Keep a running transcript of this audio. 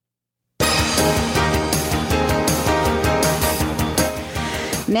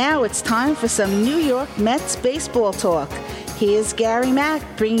Now it's time for some New York Mets baseball talk. Here's Gary Mack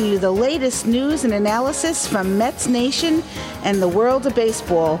bringing you the latest news and analysis from Mets Nation and the world of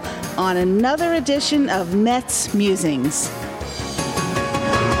baseball on another edition of Mets Musings.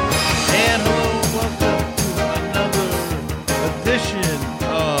 And hello, welcome to another edition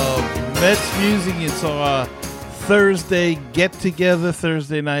of Mets Musing. It's our Thursday get-together,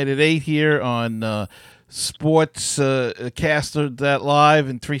 Thursday night at 8 here on Sportscaster.live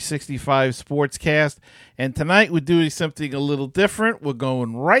and 365 Sportscast. And tonight we're doing something a little different. We're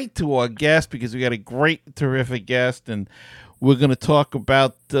going right to our guest because we got a great, terrific guest. And we're going to talk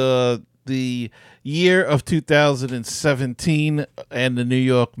about the year of 2017 and the New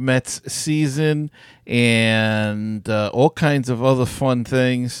York Mets season and all kinds of other fun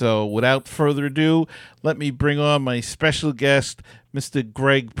things. So without further ado, let me bring on my special guest, Mr.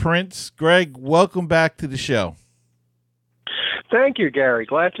 Greg Prince. Greg, welcome back to the show. Thank you, Gary.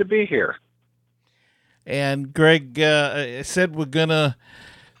 Glad to be here. And Greg, I said we're going to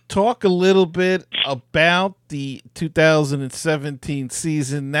talk a little bit about the 2017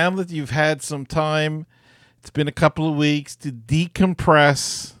 season. Now that you've had some time, it's been a couple of weeks to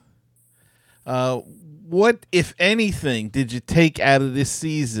decompress. What, if anything, did you take out of this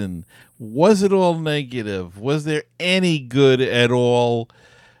season? Was it all negative? Was there any good at all?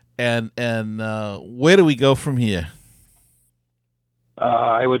 And where do we go from here?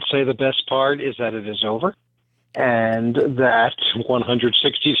 I would say the best part is that it is over and that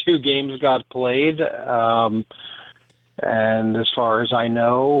 162 games got played. And as far as I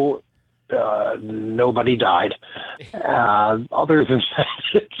know, nobody died. Other than that,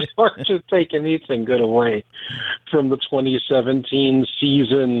 it's hard to take anything good away from the 2017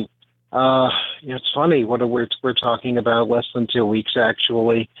 season. It's funny what we're talking about less than 2 weeks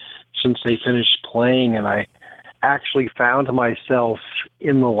actually since they finished playing, and I actually found myself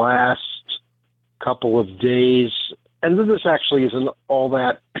in the last couple of days, and this actually isn't all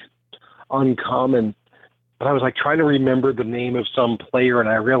that uncommon, but I was like trying to remember the name of some player, and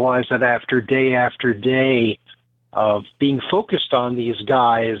I realized that after day of being focused on these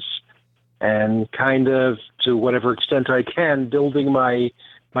guys and kind of to whatever extent I can building my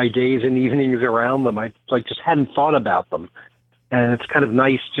days and evenings around them, I like just hadn't thought about them. And it's kind of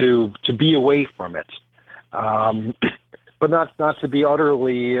nice to be away from it. But not to be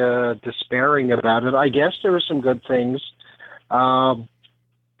utterly despairing about it. I guess there were some good things. You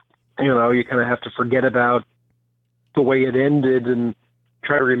kind of have to forget about the way it ended and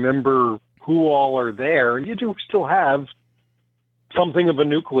try to remember who all are there. And you do still have something of a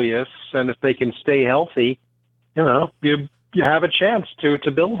nucleus, and if they can stay healthy, you have a chance to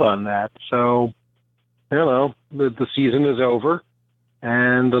build on that. So, the season is over,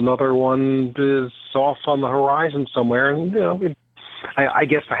 and another one is off on the horizon somewhere. And, I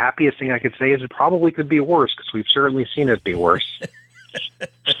guess the happiest thing I could say is it probably could be worse, because we've certainly seen it be worse.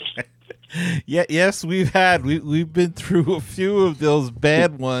 Yes, we've been through a few of those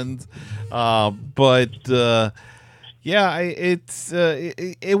bad ones,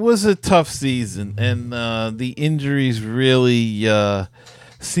 it was a tough season, and the injuries really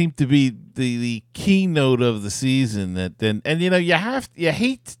seem to be the keynote of the season. You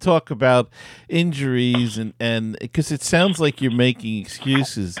hate to talk about injuries and because it sounds like you're making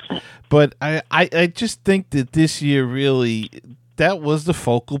excuses, but I just think that this year really that was the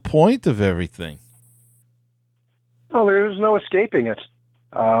focal point of everything. Well, there's no escaping it.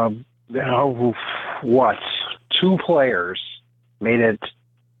 Two players made it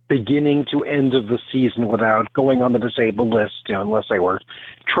beginning to end of the season without going on the disabled list, unless they were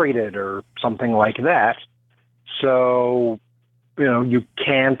traded or something like that. So, you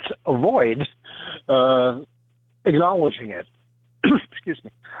can't avoid acknowledging it. Excuse me.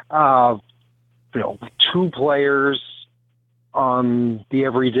 Two players on the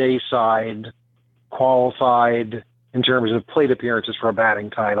everyday side qualified in terms of plate appearances for a batting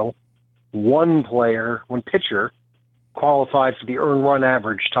title. One pitcher qualified for the earned run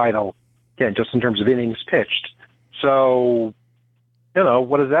average title, again, just in terms of innings pitched. So,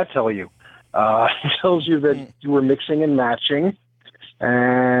 what does that tell you? It tells you that you were mixing and matching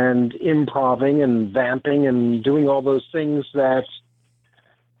and improving and vamping and doing all those things that,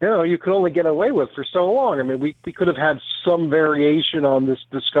 you could only get away with for so long. I mean, we could have had some variation on this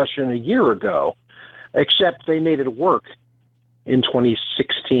discussion a year ago, except they made it work in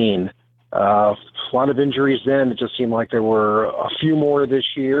 2016. A lot of injuries then. It just seemed like there were a few more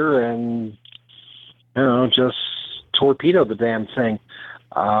this year, and just torpedoed the damn thing.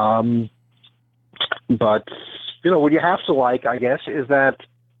 But what you have to like, I guess, is that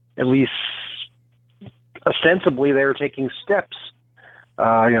at least ostensibly they're taking steps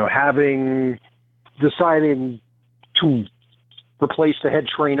Deciding to replace the head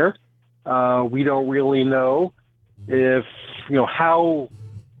trainer. We don't really know if,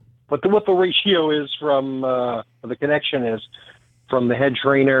 what the ratio is from, the connection is from the head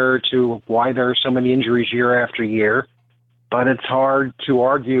trainer to why there are so many injuries year after year. But it's hard to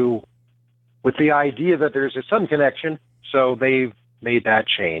argue with the idea that there's some connection. So they've made that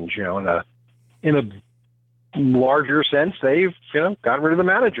change, in a larger sense, they've, gotten rid of the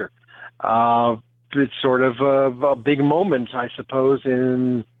manager. It's sort of a big moment, I suppose,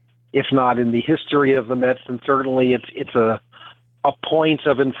 if not in the history of the Mets, and certainly it's a point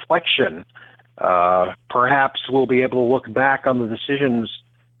of inflection. Perhaps we'll be able to look back on the decisions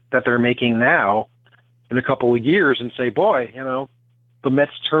that they're making now in a couple of years and say, boy, the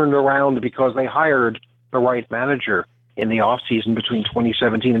Mets turned around because they hired the right manager in the offseason between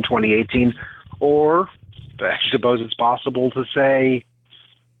 2017 and 2018. Or I suppose it's possible to say,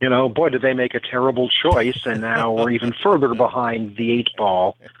 boy, did they make a terrible choice, and now we're even further behind the 8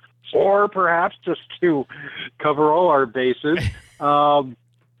 ball. Or perhaps, just to cover all our bases,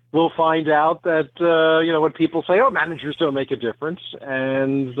 we'll find out that, when people say, managers don't make a difference,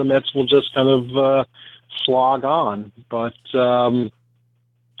 and the Mets will just kind of slog on. But,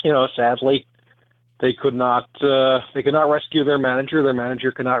 sadly, they could not rescue their manager. Their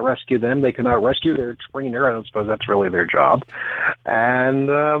manager could not rescue them. They could not rescue their trainer. I don't suppose that's really their job. And,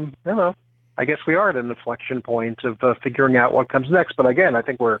 I guess we are at an inflection point of figuring out what comes next. But again, I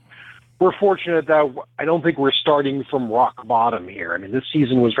think we're fortunate that I don't think we're starting from rock bottom here. I mean, this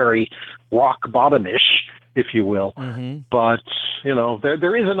season was very rock bottom-ish, if you will. Mm-hmm. But,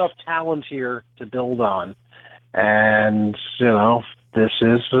 there is enough talent here to build on. And, this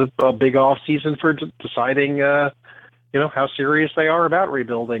is a big off season for deciding, how serious they are about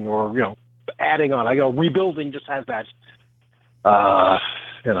rebuilding or, adding on. Rebuilding just has that,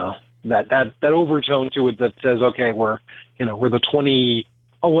 that overtone to it that says, okay, we're the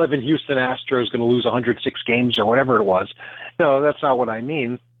 2011 Houston Astros going to lose 106 games or whatever it was. No, that's not what I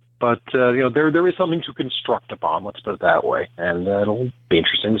mean. But, there is something to construct upon, let's put it that way. And it'll be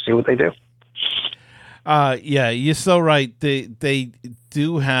interesting to see what they do. Yeah, you're so right. They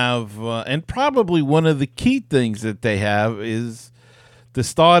do have, and probably one of the key things that they have is the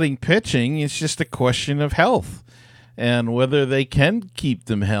starting pitching. It's just a question of health and whether they can keep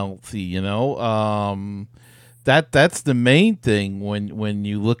them healthy. That's the main thing when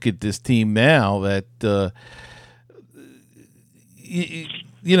you look at this team now. That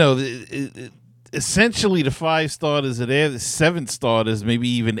essentially the 5 starters are there, the 7 starters, maybe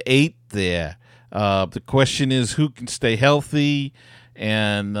even 8 there. The question is who can stay healthy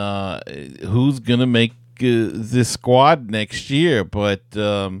and who's going to make this squad next year. But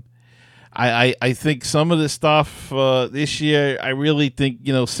I think some of the stuff this year, I really think,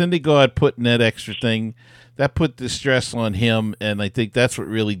 Syndergaard putting that extra thing, that put the stress on him, and I think that's what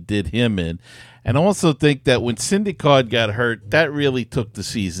really did him in. And I also think that when Syndergaard got hurt, that really took the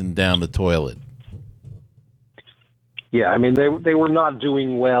season down the toilet. Yeah, I mean, they were not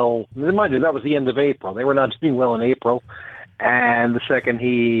doing well. Mind you, that was the end of April. They were not doing well in April. And the second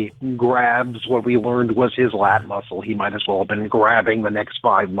he grabs what we learned was his lat muscle, he might as well have been grabbing the next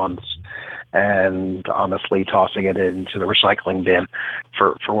 5 months and honestly tossing it into the recycling bin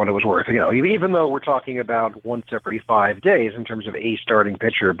for what it was worth. Even though we're talking about once every 5 days in terms of a starting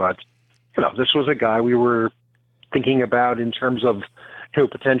pitcher, but, this was a guy we were thinking about in terms of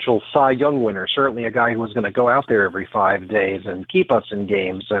potential Cy Young winner, certainly a guy who was going to go out there every 5 days and keep us in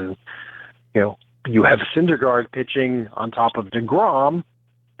games. And, you have Syndergaard pitching on top of DeGrom,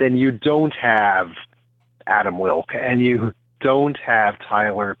 then you don't have Adam Wilk, and you don't have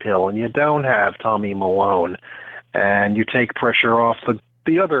Tyler Pill, and you don't have Tommy Malone, and you take pressure off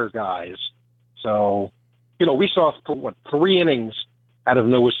the other guys. So, we saw, 3 innings out of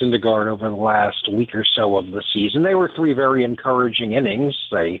Noah Syndergaard over the last week or so of the season. They were 3 very encouraging innings.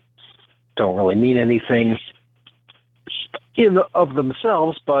 They don't really mean anything of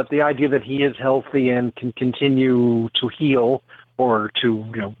themselves, but the idea that he is healthy and can continue to heal or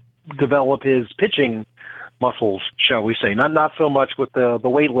to develop his pitching muscles, shall we say, not so much with the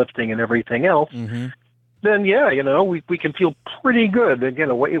weightlifting and everything else. Mm-hmm. Then we can feel pretty good. Again,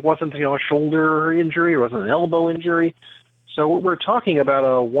 it wasn't a shoulder injury, it wasn't an elbow injury. So we're talking about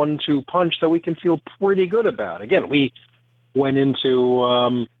a 1-2 punch that we can feel pretty good about. Again, we went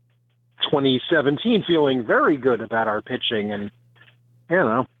into 2017 feeling very good about our pitching, and we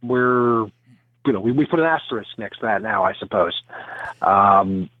put an asterisk next to that now, I suppose.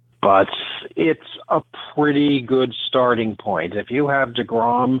 But it's a pretty good starting point. If you have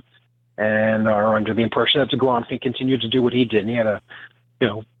DeGrom and are under the impression that DeGrom can continue to do what he did, and he had a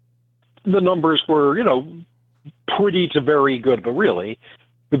the numbers were, pretty to very good, but really,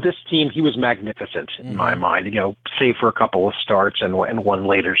 with this team, he was magnificent in my mind, save for a couple of starts and one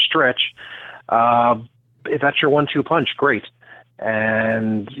later stretch. If that's your 1-2 punch, great.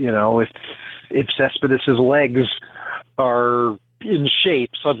 And, if Cespedes' legs are in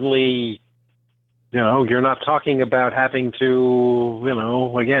shape, suddenly, you're not talking about having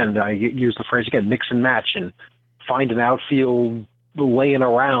to, again, I use the phrase again, mix and match and find an outfield laying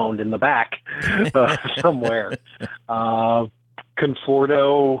around in the back somewhere.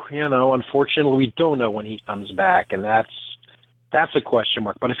 Conforto, unfortunately, we don't know when he comes back, and that's a question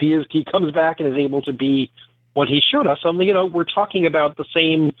mark. But if he comes back and is able to be what he showed us, we're talking about the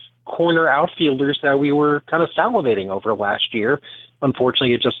same corner outfielders that we were kind of salivating over last year.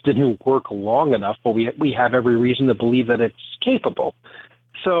 Unfortunately, it just didn't work long enough, but we have every reason to believe that it's capable.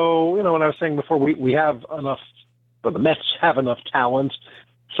 So, when I was saying before, we have enough, but the Mets have enough talent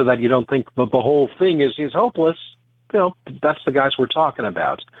so that you don't think that the whole thing is hopeless. That's the guys we're talking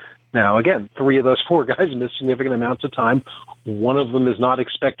about. Now, again, 3 of those 4 guys miss significant amounts of time. One of them is not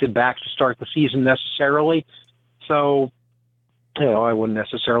expected back to start the season necessarily. So, I wouldn't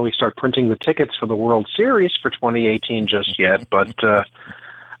necessarily start printing the tickets for the World Series for 2018 just yet, but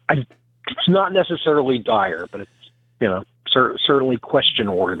it's not necessarily dire, but it's, certainly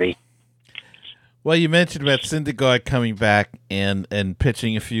question-worthy. Well, you mentioned about Syndergaard coming back and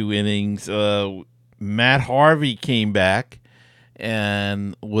pitching a few innings. Matt Harvey came back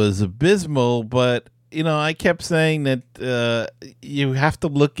and was abysmal, but, I kept saying that you have to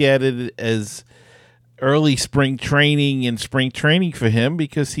look at it as early spring training and spring training for him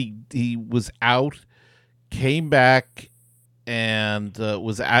because he was out, came back, and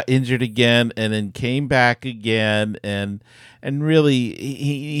was injured again, and then came back again, and really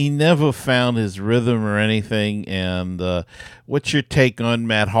he never found his rhythm or anything. And what's your take on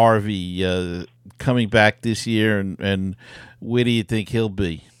Matt Harvey coming back this year, and where do you think he'll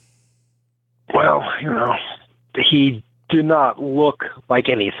be? Well, he did not look like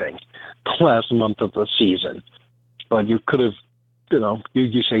anything last month of the season, but you could have,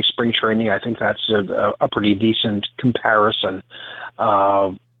 you say spring training. I think that's a pretty decent comparison.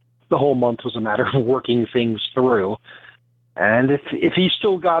 The whole month was a matter of working things through, and if he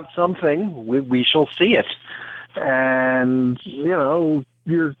still got something, we shall see it. And you're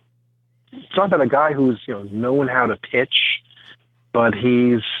talking about a guy who's known how to pitch, but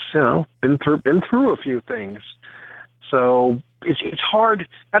he's been through a few things. So it's hard.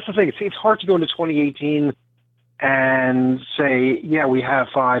 That's the thing. It's hard to go into 2018 and say, yeah, we have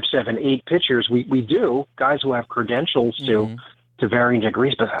 5, 7, 8 pitchers. We do, guys who have credentials to varying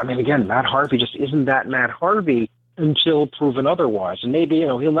degrees. But I mean, again, Matt Harvey just isn't that Matt Harvey until proven otherwise. And maybe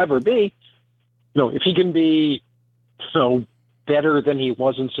he'll never be. If he can be better than he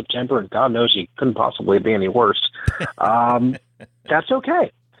was in September, and God knows he couldn't possibly be any worse. That's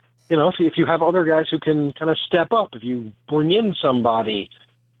okay. If you have other guys who can kind of step up, if you bring in somebody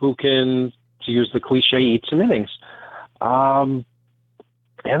who can, to use the cliche, eat some innings, he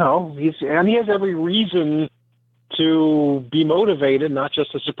has every reason to be motivated, not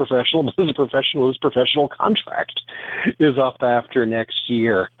just as a professional, but as a professional whose professional contract is up after next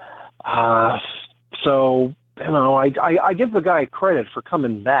year. So, I give the guy credit for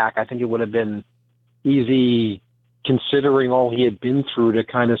coming back. I think it would have been easy, considering all he had been through, to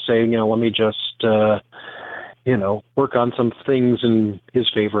kind of say, let me just, work on some things in his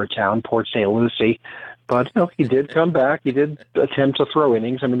favorite town, Port St. Lucie. But, he did come back. He did attempt to throw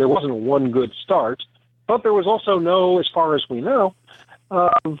innings. I mean, there wasn't one good start, but there was also no, as far as we know,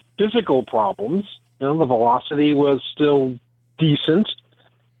 physical problems. The velocity was still decent,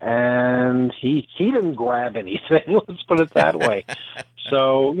 and he didn't grab anything, let's put it that way.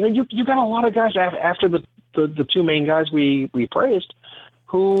 So, you got a lot of guys after the 2 main guys we praised,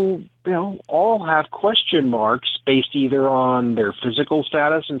 who, all have question marks based either on their physical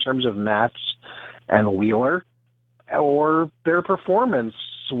status in terms of Matz and Wheeler, or their performance,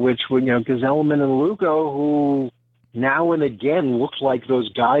 which would, Gazelman and Lugo, who now and again looked like those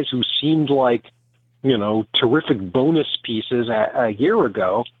guys who seemed like, terrific bonus pieces a year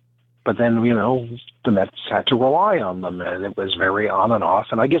ago. But then, the Mets had to rely on them, and it was very on and off.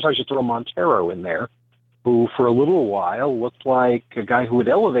 And I guess I should throw Montero in there, who for a little while looked like a guy who had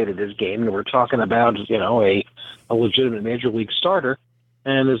elevated his game. And we're talking about, a legitimate major league starter.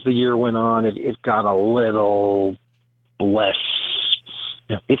 And as the year went on, it got a little less.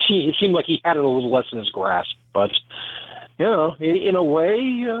 It seemed like he had it a little less in his grasp. But, in a way,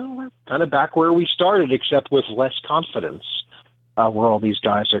 we're kind of back where we started, except with less confidence where all these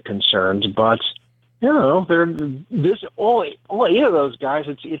guys are concerned. But, they're this all 8 of those guys.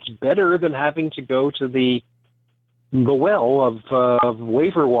 It's better than having to go to the well of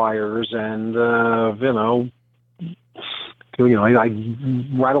waiver wires and I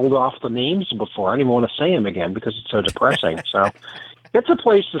rattled off the names before. I don't even want to say them again because it's so depressing. So it's a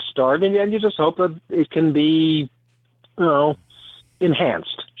place to start, and you just hope that it can be,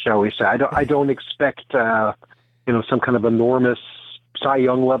 enhanced, shall we say. I don't expect, some kind of enormous Cy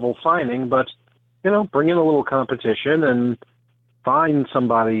Young level signing, but, bring in a little competition and find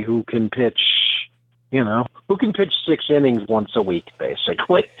somebody who can pitch, who can pitch 6 innings once a week,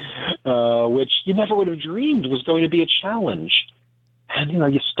 basically, which you never would have dreamed was going to be a challenge. And,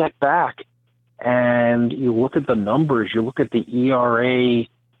 you step back and you look at the numbers, you look at the ERA,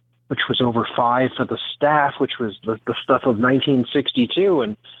 which was over 5 for the staff, which was the stuff of 1962,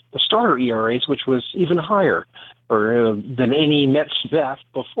 and the starter ERAs, which was even higher than any Mets staff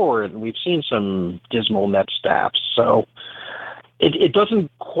before. And we've seen some dismal Mets staffs. So it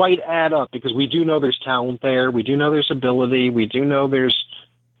doesn't quite add up because we do know there's talent there. We do know there's ability. We do know there's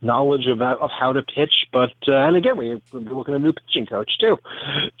knowledge of how to pitch. But, and again, we're looking at a new pitching coach, too.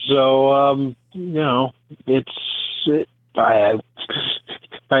 So,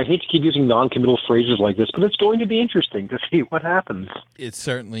 I hate to keep using non-committal phrases like this, but it's going to be interesting to see what happens. It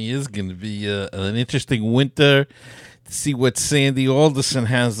certainly is going to be an interesting winter to see what Sandy Alderson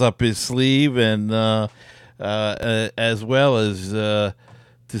has up his sleeve, and as well as to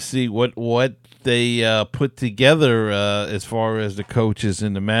see what they put together as far as the coaches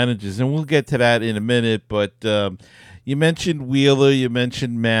and the managers. And we'll get to that in a minute. But you mentioned Wheeler, you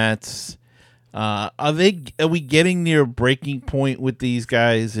mentioned Matz. Are we getting near a breaking point with these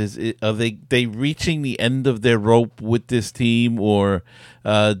guys? Are they reaching the end of their rope with this team, or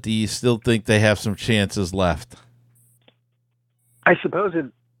do you still think they have some chances left? I suppose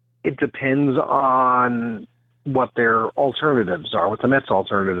it depends on what their alternatives are, what the Mets'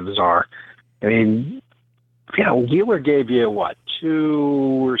 alternatives are. I mean, Wheeler gave you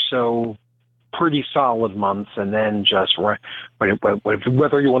 2 or so pretty solid months, and then just whether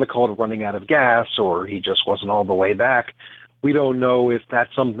you want to call it running out of gas or he just wasn't all the way back. We don't know if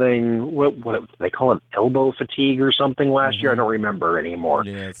that's something, what they call it, elbow fatigue or something last year. I don't remember anymore.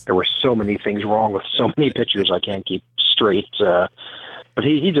 Yes. There were so many things wrong with so many pitchers I can't keep straight. But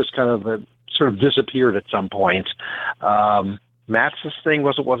he just kind of sort of disappeared at some point. Matz's thing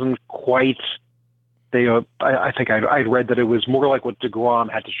wasn't quite. I think I'd read that it was more like what DeGrom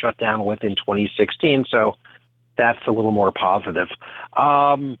had to shut down with in 2016, so that's a little more positive.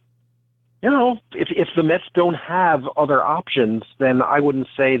 If the Mets don't have other options, then I wouldn't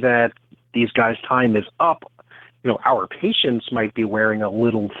say that these guys' time is up. Our patience might be wearing a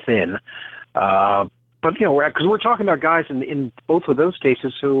little thin. But, because we're talking about guys in both of those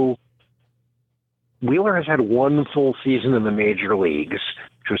cases who Wheeler has had 1 full season in the major leagues,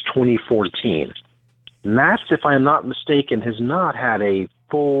 which was 2014. Matz, if I'm not mistaken, has not had a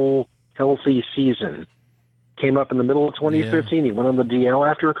full, healthy season. Came up in the middle of 2015. Yeah. He went on the DL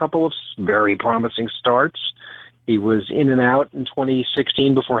after a couple of very promising starts. He was in and out in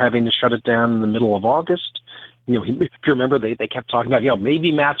 2016 before having to shut it down in the middle of August. If you remember, they kept talking about,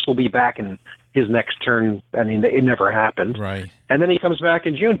 maybe Matz will be back in his next turn. I mean, it never happened. Right. And then he comes back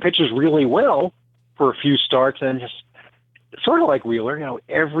in June, pitches really well for a few starts, and just sort of like Wheeler,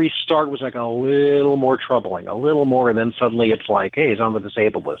 every start was like a little more troubling, a little more, and then suddenly it's like, hey, he's on the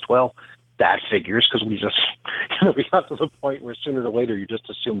disabled list. Well, that figures because we just, we got to the point where sooner or later you just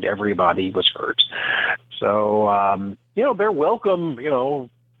assumed everybody was hurt. So, they're welcome,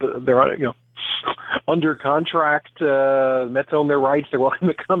 they're, under contract, Mets own their rights. They're welcome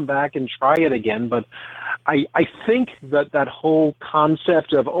to come back and try it again. But I think that whole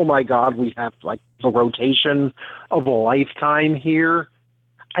concept of, oh my God, we have like the rotation of a lifetime here,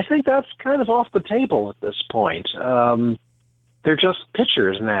 I think that's kind of off the table at this point. They're just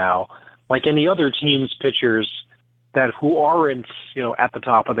pitchers now, like any other team's pitchers who aren't, at the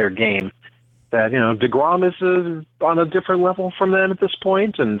top of their game. That, DeGrom is on a different level from them at this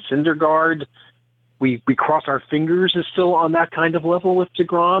point, and Syndergaard, we cross our fingers, is still on that kind of level with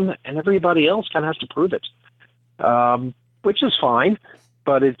DeGrom, and everybody else kind of has to prove it, which is fine,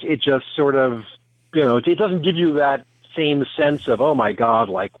 but it just sort of, it doesn't give you that same sense of, oh my God,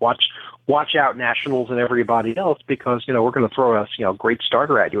 like watch out Nationals and everybody else, because, we're going to throw a great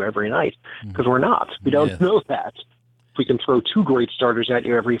starter at you every night, because we're not. We don't know that. If we can throw 2 great starters at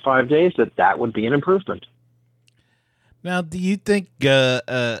you every 5 days, that would be an improvement. Now, do you think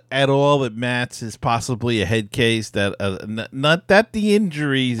at all that Matz is possibly a head case, that not that the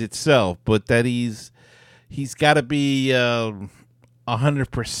injuries itself, but that he's got to be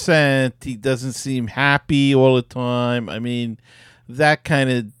 100%. He doesn't seem happy all the time. I mean, that kind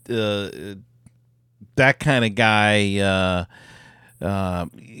of guy.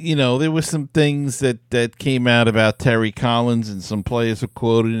 There were some things that came out about Terry Collins, and some players were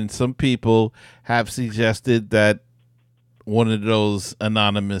quoted, and some people have suggested that one of those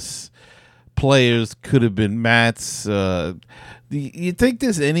anonymous players could have been Matt's. Do you think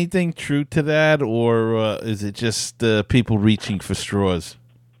there's anything true to that, or is it just people reaching for straws?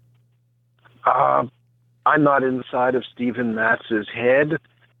 I'm not inside of Stephen Matz's head.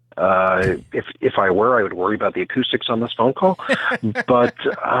 If I were, I would worry about the acoustics on this phone call. But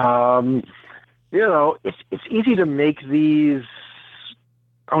it's easy to make these.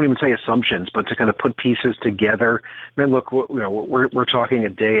 I won't even say assumptions, but to kind of put pieces together. I mean, look, we're talking a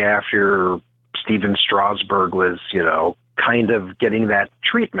day after Steven Strasburg was, kind of getting that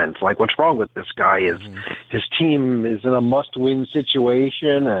treatment. Like, what's wrong with this guy? Is his team is in a must-win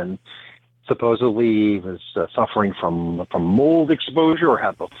situation, and supposedly was suffering from mold exposure or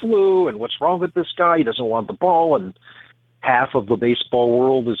had the flu, and what's wrong with this guy? He doesn't want the ball, and half of the baseball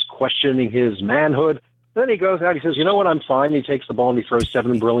world is questioning his manhood. Then he goes out, he says, you know what, I'm fine. He takes the ball and he throws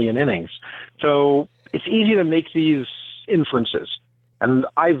 7 brilliant innings. So it's easy to make these inferences. And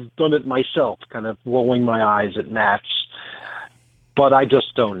I've done it myself, kind of rolling my eyes at Nats, but I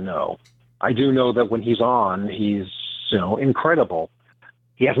just don't know. I do know that when he's on, he's, incredible.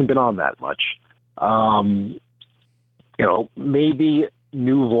 He hasn't been on that much. Maybe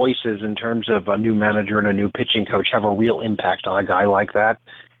new voices in terms of a new manager and a new pitching coach have a real impact on a guy like that.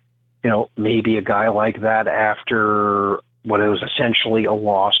 Maybe a guy like that, after what was essentially a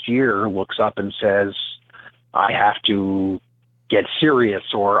lost year, looks up and says, I have to get serious,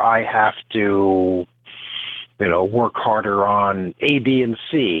 or I have to, work harder on A, B, and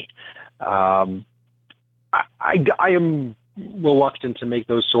C. I am reluctant to make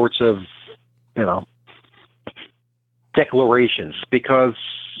those sorts of, declarations, because,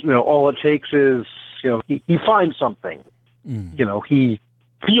 all it takes is, he finds something, he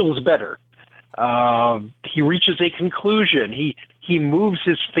feels better. He reaches a conclusion. He moves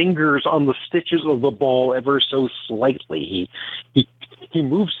his fingers on the stitches of the ball ever so slightly. He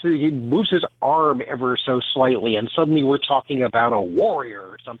moves his arm ever so slightly, and suddenly we're talking about a warrior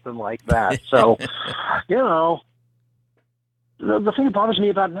or something like that. So, the thing that bothers me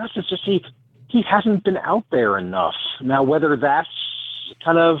about Ness is just he hasn't been out there enough. Now, whether that's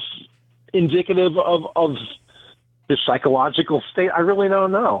kind of indicative of his psychological state, I really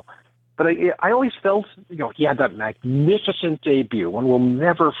don't know. But I always felt, he had that magnificent debut. One will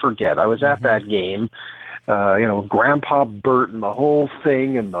never forget. I was at that game, Grandpa Bert and the whole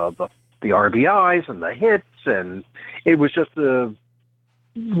thing, and the RBIs and the hits, and it was just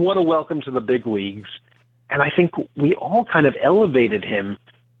what a welcome to the big leagues. And I think we all kind of elevated him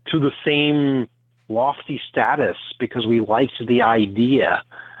to the same lofty status because we liked the idea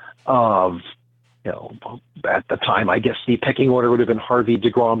of, at the time, I guess the pecking order would have been Harvey,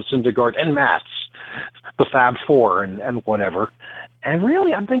 DeGrom, Syndergaard, and Matz, the Fab Four, and whatever. And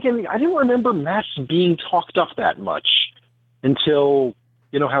really, I'm thinking, I didn't remember Matz being talked up that much until,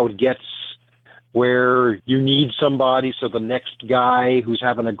 how it gets, where you need somebody, so the next guy who's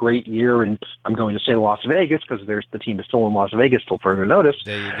having a great year, and I'm going to say Las Vegas because the team is still in Las Vegas till further notice.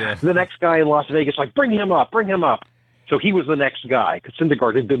 There you go. The next guy in Las Vegas, bring him up. So he was the next guy, because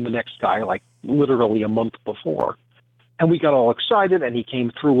Syndergaard had been the next guy, literally a month before. And we got all excited, and he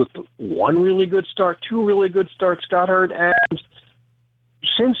came through with one really good start, 2 really good starts, got hurt, and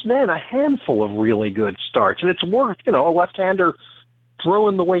since then, a handful of really good starts. And it's worth, a left-hander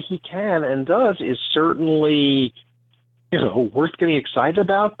throwing the way he can and does is certainly, worth getting excited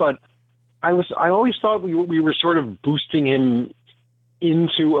about. But I always thought we were sort of boosting him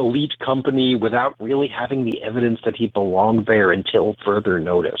into elite company without really having the evidence that he belonged there until further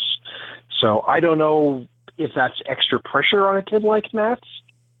notice. So I don't know if that's extra pressure on a kid like Matz,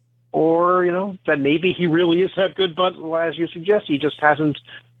 or, that maybe he really is that good, but as you suggest, he just hasn't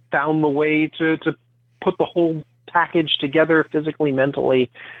found the way to put the whole package together physically,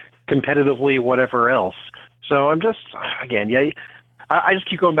 mentally, competitively, whatever else. So I'm just, again, I just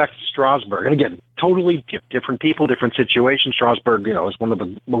keep going back to Strasburg. And again, totally different people, different situations. Strasburg, is one of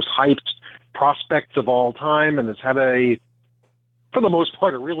the most hyped prospects of all time, and has had for the most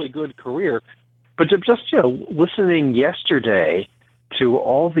part, a really good career. But just, listening yesterday to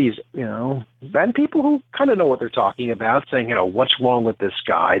all these, and people who kind of know what they're talking about, saying, what's wrong with this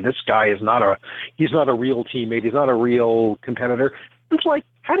guy? This guy is he's not a real teammate. He's not a real competitor. It's like,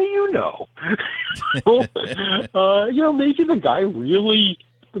 how do you know? Maybe the guy really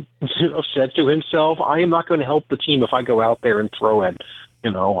said to himself, I am not going to help the team if I go out there and throw at,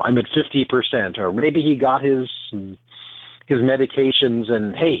 I'm at 50%, or maybe he got his medications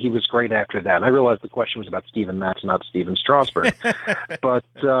and hey, he was great after that. And I realized the question was about Steven Matz, not Steven Strasburg. But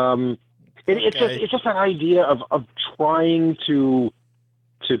it's just an idea of trying to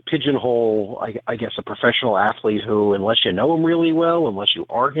pigeonhole, I guess, a professional athlete who, unless you know him really well, unless you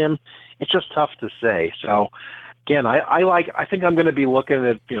are him, it's just tough to say. So again, I think I'm going to be looking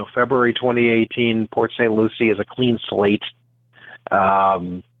at, February 2018, Port St. Lucie as a clean slate.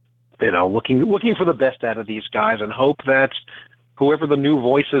 Looking for the best out of these guys and hope that whoever the new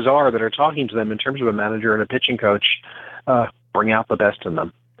voices are that are talking to them in terms of a manager and a pitching coach, bring out the best in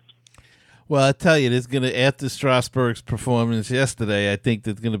them. Well, I tell you, after Strasburg's performance yesterday, I think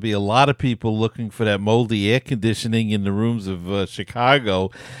there's going to be a lot of people looking for that moldy air conditioning in the rooms of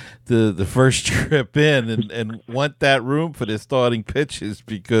Chicago, the first trip in, and want that room for their starting pitches,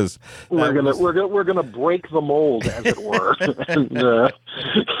 because we're gonna break the mold, as it were,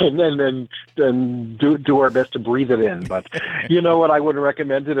 and do our best to breathe it in. But you know what? I wouldn't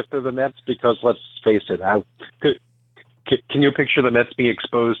recommend it if they're the Mets, because let's face it, can you picture the Mets being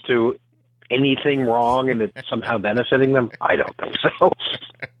exposed to anything wrong and it's somehow benefiting them? I don't think so.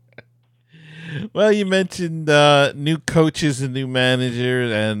 Well, you mentioned new coaches and new manager,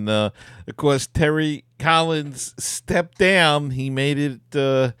 and of course Terry Collins stepped down. He made it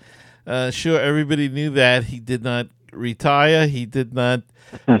sure everybody knew that. He did not retire. He did not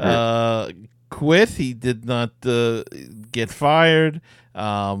quit. He did not get fired.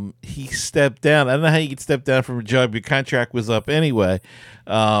 He stepped down. I don't know how you could step down from a job. Your contract was up anyway.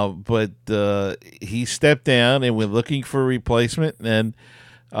 But he stepped down, and we're looking for a replacement. And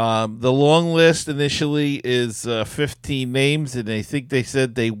the long list initially is 15 names, and I think they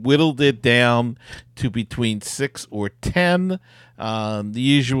said they whittled it down to between 6 or 10. The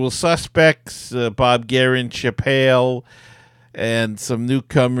usual suspects, Bob Guerin, Chip Hale, and some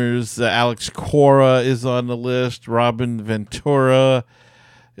newcomers. Alex Cora is on the list, Robin Ventura,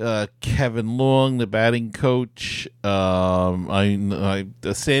 Kevin Long, the batting coach, Sandy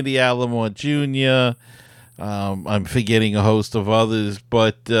Alomar Jr., I'm forgetting a host of others,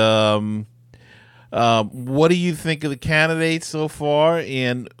 but what do you think of the candidates so far,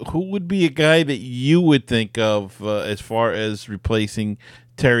 and who would be a guy that you would think of as far as replacing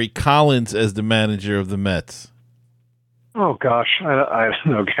Terry Collins as the manager of the Mets? Oh gosh, I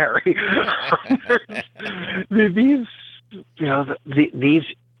don't know, Gary. These,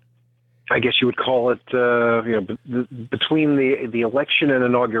 I guess you would call it, between the election and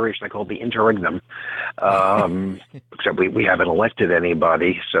inauguration, I call it the interregnum. Except we haven't elected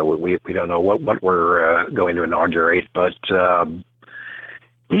anybody, so we don't know what we're going to inaugurate. But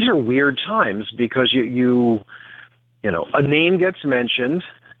these are weird times, because you a name gets mentioned,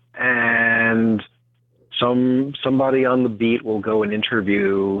 and somebody on the beat will go and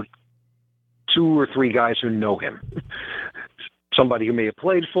interview 2 or 3 guys who know him. Somebody who may have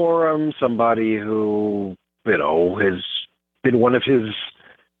played for him, somebody who, has been one of his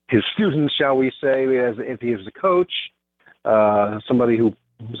students, shall we say, if he is the coach, somebody who's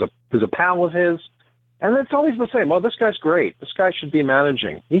a pal of his. And it's always the same. Oh, this guy's great. This guy should be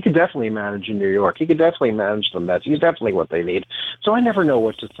managing. He could definitely manage in New York. He could definitely manage the Mets. He's definitely what they need. So I never know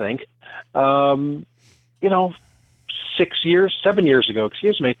what to think. 7 years ago,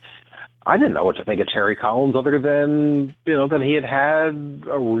 I didn't know what to think of Terry Collins, other than, that he had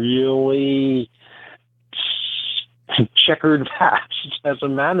a really checkered past as a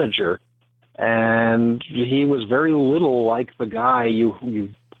manager. And he was very little like the guy you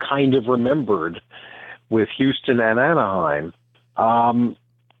kind of remembered with Houston and Anaheim.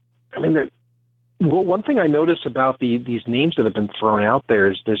 One thing I noticed about these names that have been thrown out there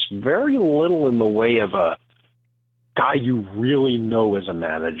is there's very little in the way of a guy you really know as a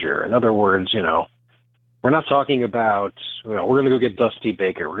manager. In other words, we're not talking about, we're going to go get Dusty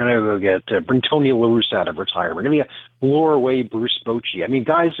Baker. We're going to go get, bring Tony La Russa out of retirement. We're going to lure away Bruce Bochy.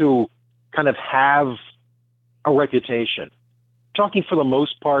 Guys who kind of have a reputation. Talking for the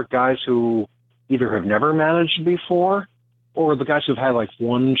most part, guys who either have never managed before, or the guys who've had like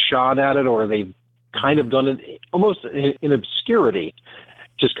one shot at it, or they've kind of done it almost in obscurity.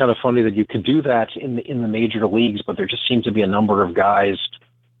 Just kind of funny that you could do that in the major leagues, but there just seems to be a number of guys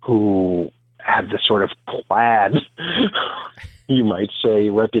who have this sort of plaid, you might say,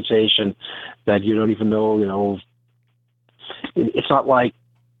 reputation that you don't even know. It's not like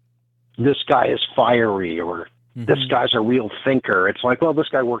this guy is fiery, or this guy's a real thinker. It's like, well, this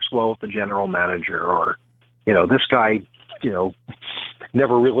guy works well with the general manager, or this guy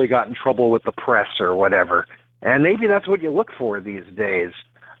never really got in trouble with the press or whatever. And maybe that's what you look for these days.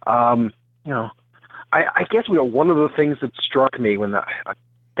 You know, I guess one of the things that struck me when I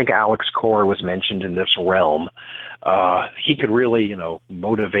think Alex Cora was mentioned in this realm, he could really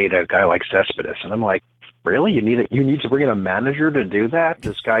motivate a guy like Cespedes, and I'm like, really? You need to bring in a manager to do that?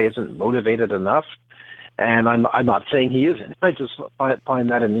 This guy isn't motivated enough. And I'm not saying he isn't. I just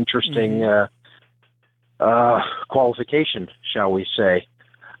find that an interesting qualification, shall we say?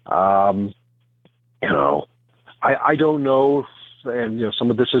 I don't know, and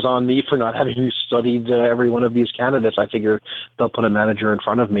some of this is on me for not having studied every one of these candidates. I figure they'll put a manager in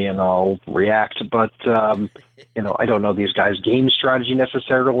front of me and I'll react. But I don't know these guys' game strategy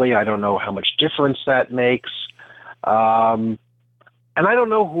necessarily. I don't know how much difference that makes. And I don't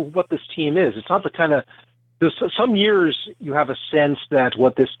know what this team is. It's not the kind of. Some years you have a sense that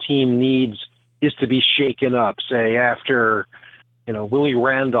what this team needs is to be shaken up. Say after, Willie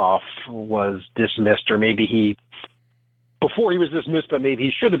Randolph was dismissed, or maybe before he was dismissed, but maybe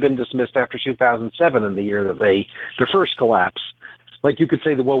he should have been dismissed after 2007 in the year that their first collapse. Like you could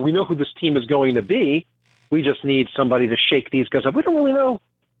say that, well, we know who this team is going to be. We just need somebody to shake these guys up. We don't really know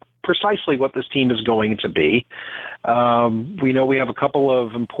precisely what this team is going to be. We know we have a couple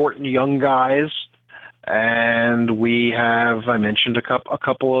of important young guys. And we have, I mentioned a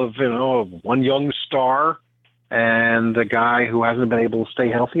couple of, one young star and a guy who hasn't been able to stay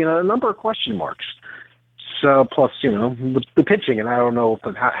healthy, and a number of question marks. So plus, the pitching, and I don't know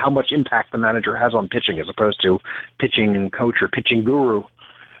how much impact the manager has on pitching as opposed to pitching coach or pitching guru.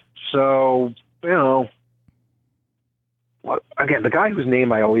 So, again, the guy whose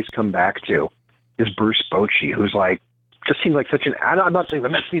name I always come back to is Bruce Bochy, who's just seems like such an, I'm not saying the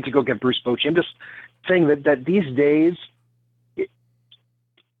Mets need to go get Bruce Bochy. I'm just saying that these days,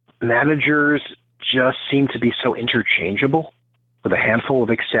 managers just seem to be so interchangeable, with a handful of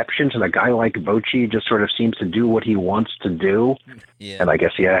exceptions, and a guy like Bochy just sort of seems to do what he wants to do. Yeah. And I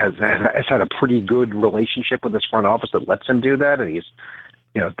guess he has had a pretty good relationship with his front office that lets him do that. And he's,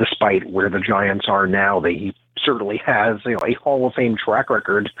 despite where the Giants are now, he certainly has, a Hall of Fame track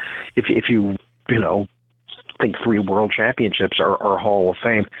record. If you think 3 world championships are Hall of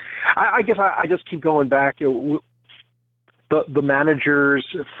Fame. I guess I just keep going back. The managers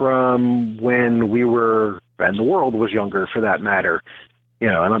from when we were, and the world was younger for that matter,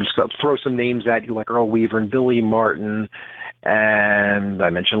 and I'm just going to throw some names at you like Earl Weaver and Billy Martin, and I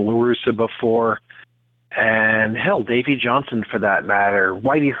mentioned La Russa before, and hell, Davey Johnson for that matter,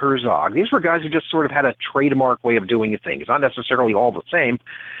 Whitey Herzog. These were guys who just sort of had a trademark way of doing things, not necessarily all the same.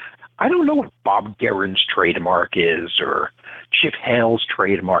 I don't know what Bob Guerin's trademark is or Chip Hale's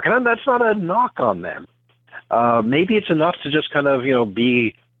trademark, and that's not a knock on them. Maybe it's enough to just kind of,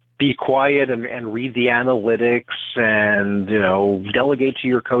 be quiet and read the analytics and, delegate to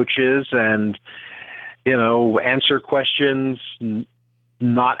your coaches and, answer questions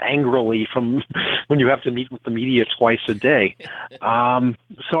not angrily from when you have to meet with the media twice a day. So I'm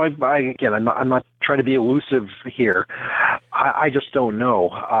not trying to be elusive here. I just don't know.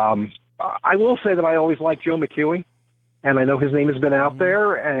 I will say that I always liked Joe McEwing, and I know his name has been out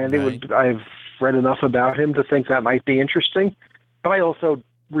there, and I've read enough about him to think that might be interesting. But I also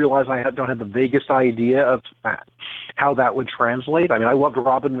realize I don't have the vaguest idea of how that would translate. I mean, I loved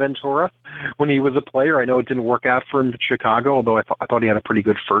Robin Ventura when he was a player. I know it didn't work out for him in Chicago, although I thought he had a pretty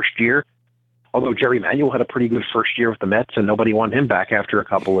good first year. Although Jerry Manuel had a pretty good first year with the Mets, and nobody wanted him back after a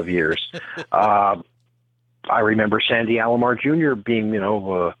couple of years. I remember Sandy Alomar Jr. being,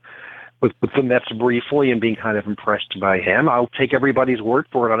 with the Mets briefly and being kind of impressed by him. I'll take everybody's word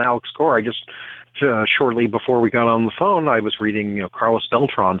for it on Alex Cora. I just shortly before we got on the phone, I was reading Carlos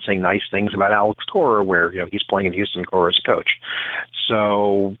Beltran saying nice things about Alex Cora, where he's playing in Houston, Cora's coach.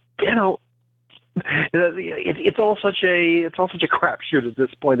 So it's all such a crapshoot at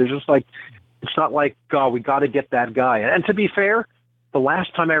this point. There's just it's not like, God, we got to get that guy. And to be fair, the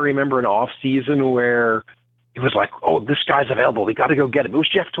last time I remember an off season where it was like, oh, this guy's available, we got to go get him, it was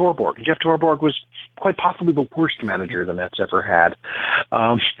Jeff Torborg. And Jeff Torborg was quite possibly the worst manager the Mets ever had.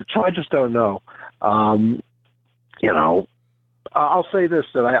 So I just don't know. I'll say this,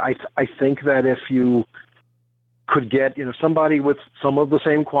 that I think that if you could get somebody with some of the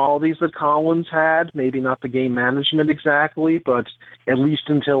same qualities that Collins had, maybe not the game management exactly, but at least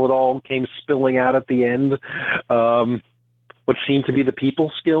until it all came spilling out at the end, what seemed to be the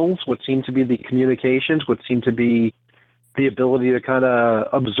people skills, what seemed to be the communications, what seemed to be the ability to kind of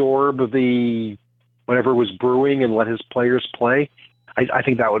absorb the whatever was brewing and let his players play. I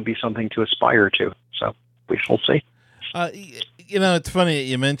think that would be something to aspire to. So we shall see. It's funny that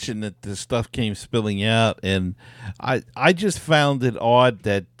you mentioned that the stuff came spilling out, and I just found it odd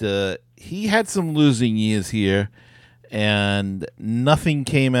that he had some losing years here, and nothing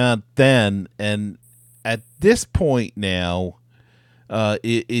came out then. And at this point now,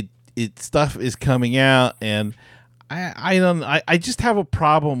 it stuff is coming out, and I just have a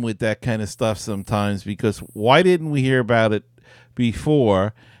problem with that kind of stuff sometimes, because why didn't we hear about it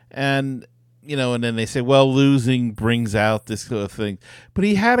before? And and then they say, well, losing brings out this sort of thing. But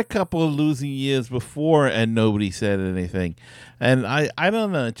he had a couple of losing years before, and nobody said anything. And I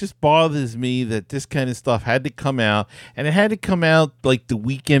don't know. It just bothers me that this kind of stuff had to come out. And it had to come out like the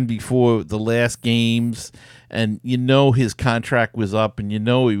weekend before the last games. And his contract was up, and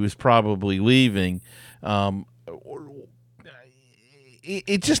he was probably leaving.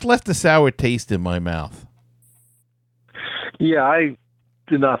 It just left a sour taste in my mouth. Yeah, I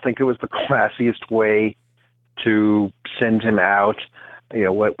did not think it was the classiest way to send him out.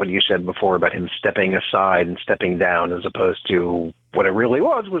 What you said before about him stepping aside and stepping down, as opposed to what it really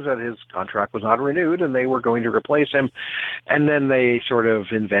was that his contract was not renewed and they were going to replace him. And then they sort of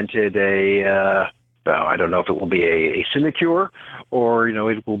invented I don't know if it will be a sinecure or,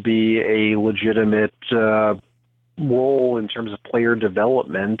 it will be a legitimate role in terms of player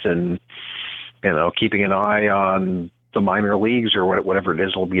development and, keeping an eye on the minor leagues or whatever it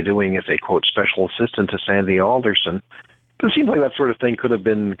is he'll be doing as a, quote, special assistant to Sandy Alderson. But it seems like that sort of thing could have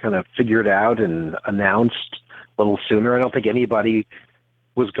been kind of figured out and announced a little sooner. I don't think anybody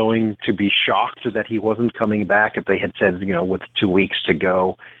was going to be shocked that he wasn't coming back if they had said, with 2 weeks to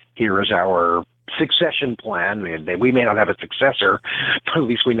go, here is our succession plan. We may not have a successor, but at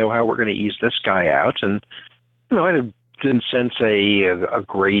least we know how we're going to ease this guy out. And, I didn't sense a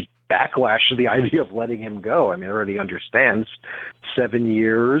great backlash to the idea of letting him go. I mean, everybody understands 7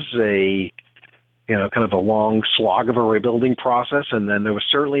 years, kind of a long slog of a rebuilding process, and then there was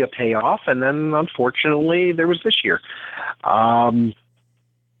certainly a payoff, and then unfortunately there was this year. As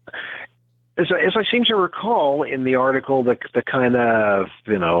I seem to recall in the article, the kind of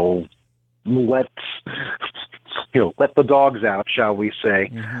let the dogs out, shall we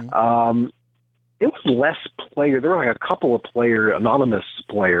say? Mm-hmm. It was less player. There were like a couple of anonymous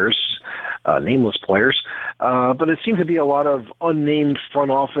players, nameless players, but it seemed to be a lot of unnamed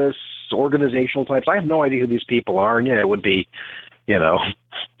front office organizational types. I have no idea who these people are, and it would be,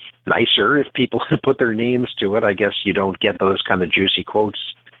 nicer if people put their names to it. I guess you don't get those kind of juicy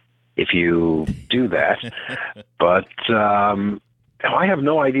quotes if you do that, but I have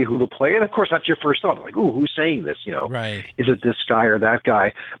no idea who to play. And of course, that's your first thought. Like, ooh, who's saying this? Right. Is it this guy or that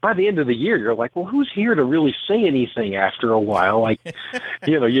guy? By the end of the year, you're like, well, who's here to really say anything after a while? Like,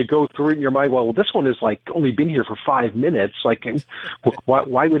 you go through it in your mind. Well, this one is like only been here for 5 minutes. Like,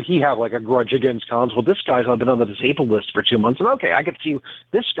 why would he have like a grudge against Collins? Well, this guy's been on the disabled list for 2 months. And okay, I could see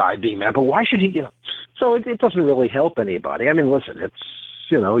this guy being mad, but why should he, So it doesn't really help anybody. I mean, listen, it's,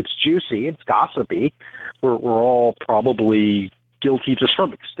 it's juicy. It's gossipy. We're all probably guilty to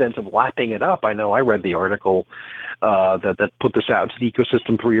some extent of lapping it up. I know I read the article that put this out into the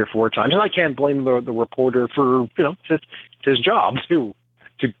ecosystem 3 or 4 times, and I can't blame the reporter for it's his job to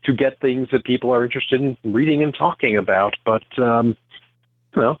get things that people are interested in reading and talking about. But the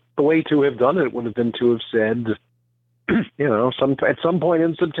way to have done it would have been to have said, at some point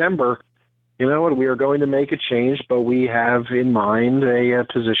in September, we are going to make a change, but we have in mind a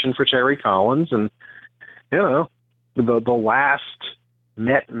position for Terry Collins, and the last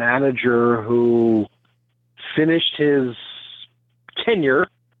Met manager who finished his tenure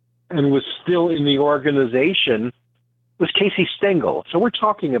and was still in the organization was Casey Stengel. So we're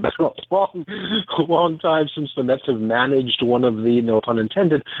talking about a long time since the Mets have managed one of the, no pun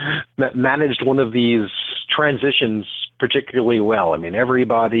intended, managed one of these transitions particularly well. I mean,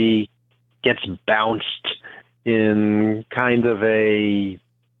 everybody gets bounced in kind of a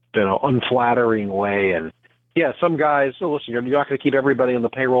unflattering way, and yeah, some guys, listen, you're not going to keep everybody on the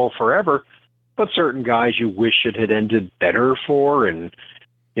payroll forever, but certain guys you wish it had ended better for, and,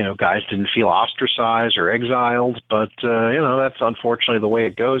 guys didn't feel ostracized or exiled, but, that's unfortunately the way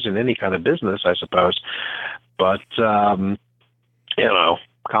it goes in any kind of business, I suppose. But, Collins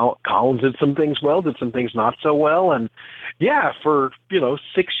did some things well, did some things not so well, and yeah, for,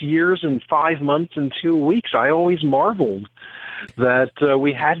 6 years and 5 months and 2 weeks, I always marveled that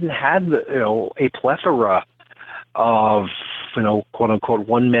we hadn't had, a plethora of, quote unquote,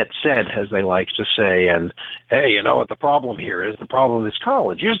 one Met said, as they like to say, and hey, what the problem here is? The problem is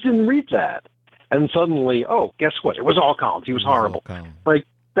Collins. You just didn't read that. And suddenly, oh, guess what? It was all Collins. He was horrible. Like,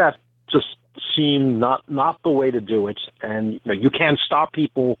 that just seemed not the way to do it. And you can't stop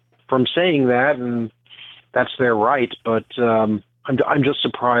people from saying that, and that's their right. But I'm just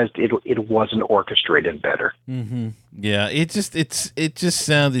surprised it wasn't orchestrated better. Mm-hmm. Yeah, it just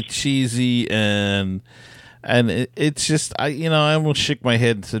sounded cheesy, and And it's just, I almost shook my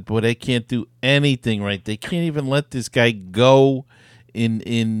head and said, boy, they can't do anything right. They can't even let this guy go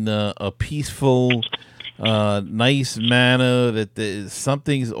in a peaceful, nice manner. That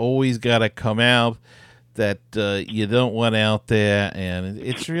something's always got to come out that you don't want out there. And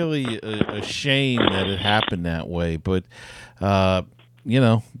it's really a shame that it happened that way. But,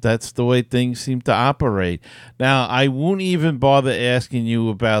 that's the way things seem to operate. Now, I won't even bother asking you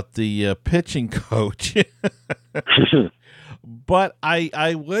about the pitching coach. But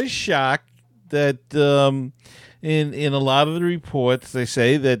I was shocked that in a lot of the reports they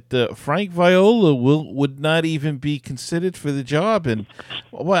say that Frank Viola would not even be considered for the job. And,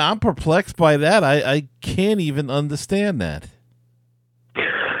 well, I'm perplexed by that. I can't even understand that.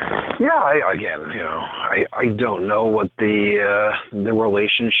 Yeah, I don't know what the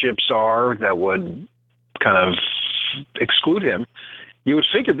relationships are that would kind of exclude him. You would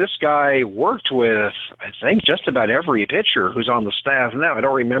figure this guy worked with, I think, just about every pitcher who's on the staff now. I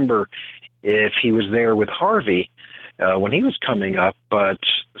don't remember if he was there with Harvey when he was coming up, but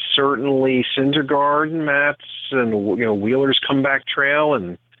certainly Syndergaard and Matz and Wheeler's comeback trail,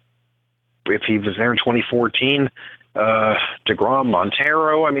 and if he was there in 2014. DeGrom,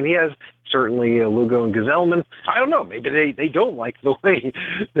 Montero. I mean, he has certainly Lugo and Gazelman. I don't know. Maybe they don't like the way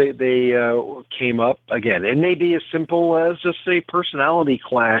they came up again. It may be as simple as just a personality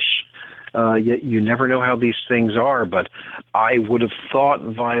clash. You never know how these things are, but I would have thought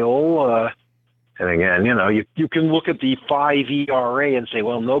Viola. And again, you can look at the 5 ERA and say,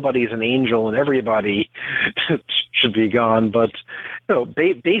 well, nobody's an angel and everybody should be gone. But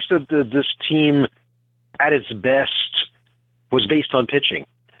based on this team at its best was based on pitching,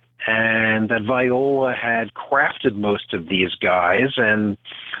 and that Viola had crafted most of these guys. And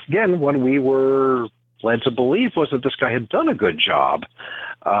again, what we were led to believe was that this guy had done a good job.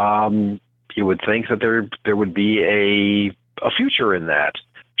 You would think that there would be a future in that,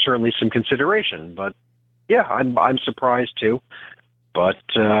 certainly some consideration. But yeah, I'm surprised too. But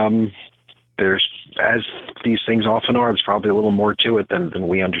there's, as these things often are, there's probably a little more to it than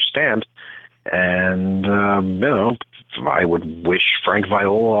we understand. And, I would wish Frank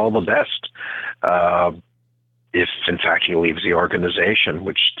Viola all the best if, in fact, he leaves the organization,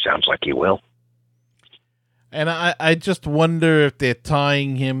 which sounds like he will. And I just wonder if they're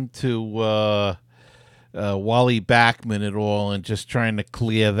tying him to Wally Backman at all and just trying to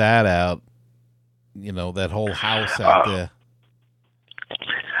clear that out, that whole house out there.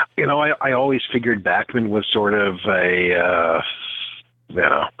 I always figured Backman was sort of a...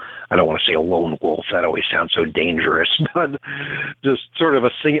 I don't want to say a lone wolf. That always sounds so dangerous, but just sort of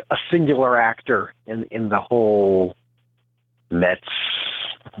a singular actor in the whole Mets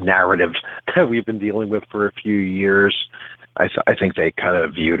narrative that we've been dealing with for a few years. I think they kind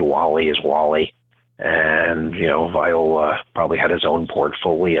of viewed Wally as Wally, and Viola probably had his own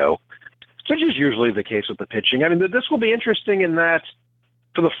portfolio, which is usually the case with the pitching. I mean, this will be interesting in that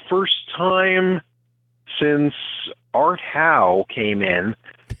for the first time since Art Howe came in,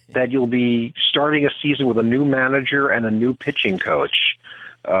 that you'll be starting a season with a new manager and a new pitching coach.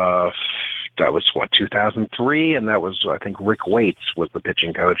 That was, 2003? And that was, I think, Rick Waits was the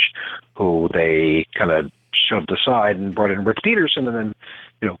pitching coach who they kind of shoved aside and brought in Rick Peterson. And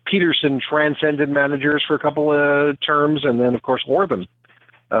then, Peterson transcended managers for a couple of terms. And then, of course, Orban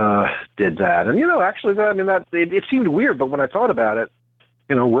did that. And, actually, it seemed weird, but when I thought about it,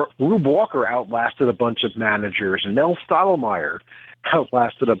 Rube Walker outlasted a bunch of managers, and Mel Stottlemyre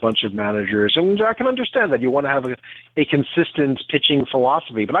outlasted a bunch of managers. And I can understand that you want to have a consistent pitching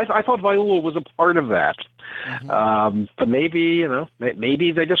philosophy, but I thought Viola was a part of that. Mm-hmm. But maybe,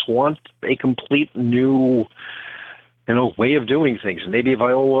 maybe they just want a complete new, way of doing things. And maybe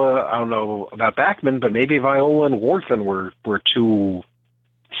Viola, I don't know about Backman, but maybe Viola and Warthen were too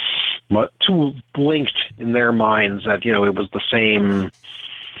linked in their minds that, it was the same,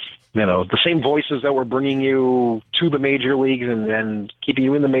 the same voices that were bringing you to the major leagues and then keeping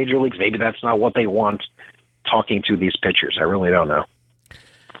you in the major leagues. Maybe that's not what they want talking to these pitchers. I really don't know.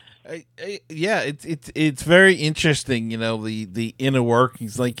 Yeah, it's very interesting, the inner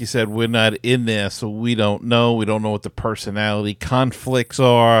workings. Like you said, we're not in there, so we don't know. We don't know what the personality conflicts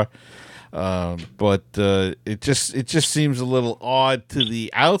are. But it just seems a little odd to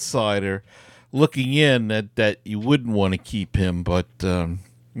the outsider looking in that you wouldn't want to keep him. But,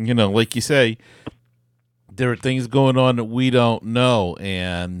 like you say, there are things going on that we don't know.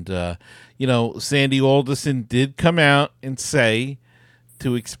 And, Sandy Alderson did come out and say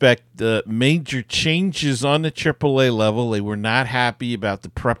to expect major changes on the AAA level. They were not happy about the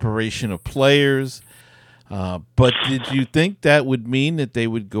preparation of players. But did you think that would mean that they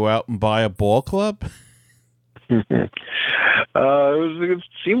would go out and buy a ball club? It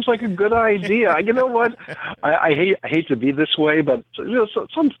seems like a good idea. You know what? I hate to be this way, but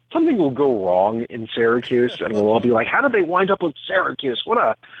something will go wrong in Syracuse, and we'll all be like, "How did they wind up with Syracuse? What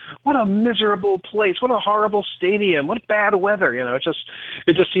a miserable place! What a horrible stadium! What bad weather!" It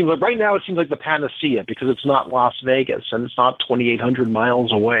just seems like right now it seems like the panacea because it's not Las Vegas and it's not 2,800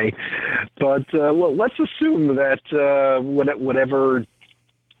 miles away. But let's assume that whatever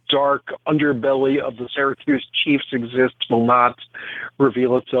dark underbelly of the Syracuse Chiefs exists will not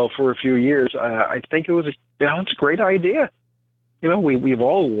reveal itself for a few years. I think it's a great idea. We've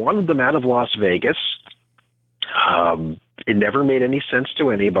all wanted them out of Las Vegas. It never made any sense to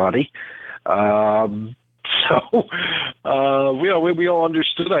anybody. We all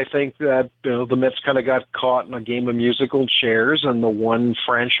understood, I think, that the Mets kind of got caught in a game of musical chairs, and the one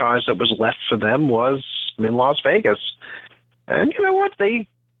franchise that was left for them was in Las Vegas. And you know what? They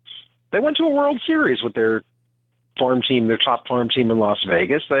went to a World Series with their farm team, their top farm team in Las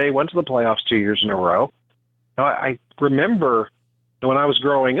Vegas. They went to the playoffs 2 years in a row. Now, I remember when I was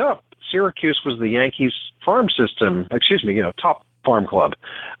growing up, Syracuse was the Yankees farm system, top farm club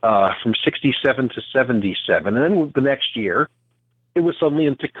from 67 to 77. And then the next year, it was suddenly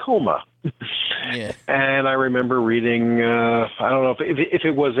in Tacoma. Yeah. And I remember reading, I don't know if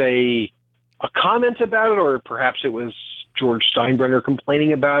it was a comment about it or perhaps it was George Steinbrenner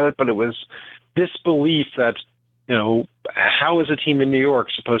complaining about it, but it was this belief that, how is a team in New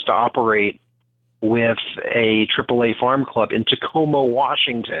York supposed to operate with a AAA farm club in Tacoma,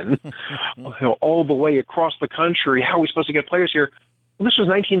 Washington, all the way across the country? How are we supposed to get players here? Well, this was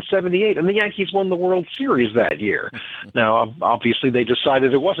 1978, and the Yankees won the World Series that year. Now, obviously, they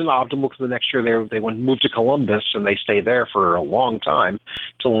decided it wasn't optimal because the next year they moved to Columbus, and they stayed there for a long time,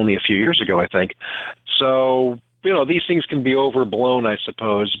 until only a few years ago, I think. So, these things can be overblown, I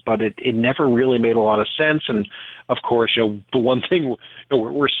suppose, but it never really made a lot of sense. And of course, the one thing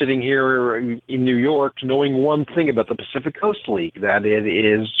we're sitting here in New York knowing one thing about the Pacific Coast League, that it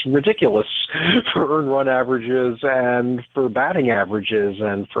is ridiculous for earned run averages and for batting averages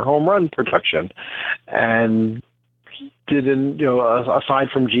and for home run production. And didn't, aside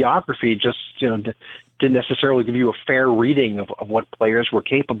from geography, just, didn't necessarily give you a fair reading of what players were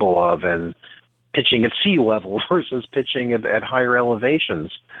capable of and pitching at sea level versus pitching at higher elevations.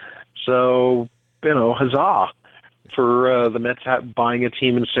 So, huzzah for the Mets buying a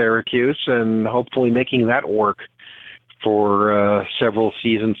team in Syracuse and hopefully making that work for several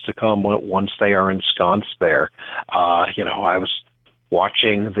seasons to come once they are ensconced there. I was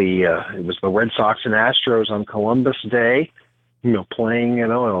watching it was the Red Sox and Astros on Columbus Day, playing,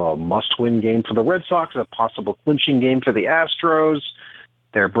 a must-win game for the Red Sox, a possible clinching game for the Astros.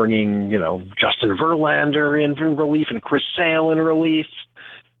 They're bringing, Justin Verlander in relief and Chris Sale in relief.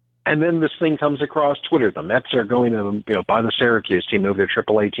 And then this thing comes across Twitter. The Mets are going to, buy the Syracuse team, move their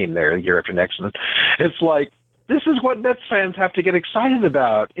AAA team there year after next. And it's like, this is what Mets fans have to get excited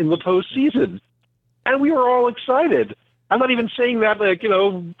about in the postseason. And we were all excited. I'm not even saying that,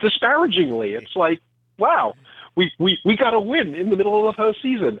 disparagingly. It's like, wow, we got a win in the middle of the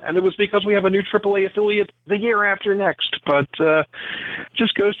postseason, and it was because we have a new AAA affiliate the year after next. But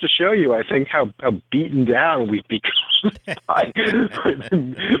just goes to show you, I think, how beaten down we've become by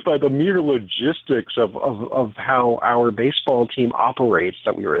the mere logistics of how our baseball team operates,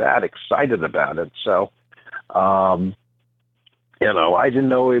 that we were that excited about it. So, I didn't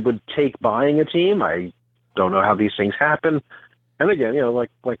know it would take buying a team. I don't know how these things happen. And again,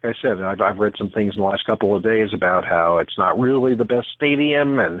 like I said, I've read some things in the last couple of days about how it's not really the best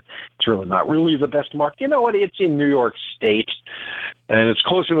stadium and it's really not really the best market. You know what? It's in New York State, and it's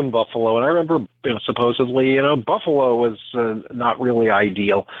closer than Buffalo. And I remember, supposedly, Buffalo was not really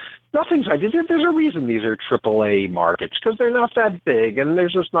ideal. Nothing's ideal. There's a reason these are AAA markets, because they're not that big and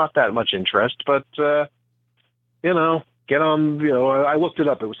there's just not that much interest. But, get on, I looked it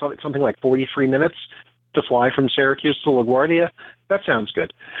up. It was something like 43 minutes to fly from Syracuse to LaGuardia. That sounds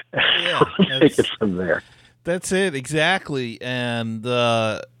good. Yeah, take it from there. That's it, exactly. And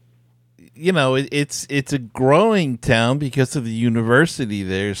it's a growing town because of the university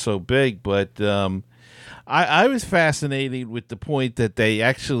there, so big. But I was fascinated with the point that they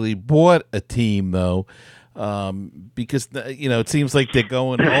actually bought a team, though, because it seems like they're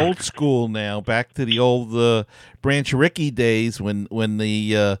going old school now, back to the old Branch Rickey days when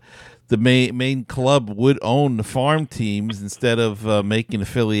the main club would own the farm teams instead of making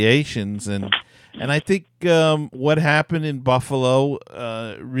affiliations. And I think what happened in Buffalo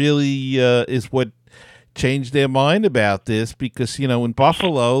really is what changed their mind about this because, in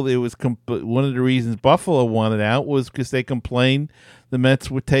Buffalo, there was one of the reasons Buffalo wanted out was because they complained the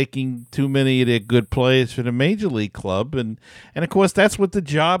Mets were taking too many of their good players for the major league club, and of course that's what the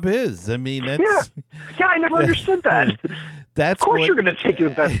job is. I mean, that's, I never understood that. That's of course you're going to take the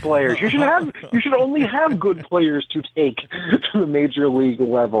best players. You should only have good players to take to the major league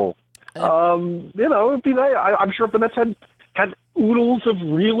level. It'd be nice. I'm sure if the Mets had oodles of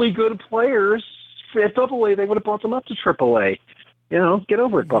really good players at AA, they would have brought them up to AAA. Get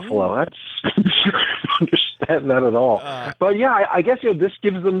over it, Buffalo. That's I don't understand that at all. But yeah, I guess this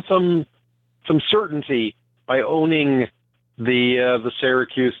gives them some certainty by owning the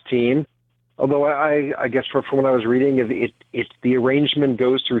Syracuse team. Although I guess from what I was reading, if the arrangement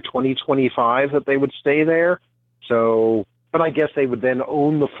goes through 2025 that they would stay there. So, but I guess they would then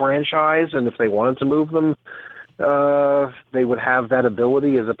own the franchise, and if they wanted to move them, they would have that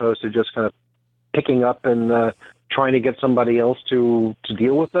ability as opposed to just kind of picking up and trying to get somebody else to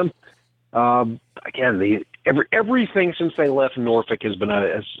deal with them. Again, everything since they left Norfolk has been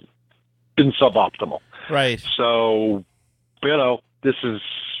suboptimal. Right. So,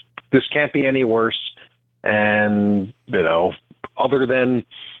 this can't be any worse. And other than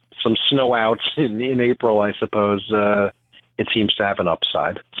some snow outs in April, I suppose it seems to have an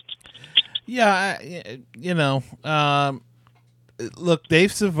upside. Yeah, look,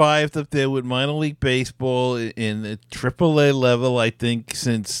 they've survived up there with minor league baseball in the AAA level, I think,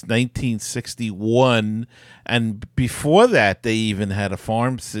 since 1961, and before that, they even had a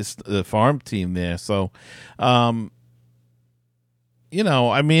farm team there. So,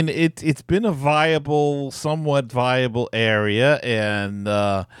 it's been a somewhat viable area, and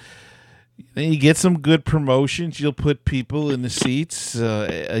you get some good promotions. You'll put people in the seats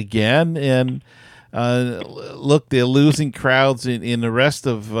again, and. Look, they're losing crowds in the rest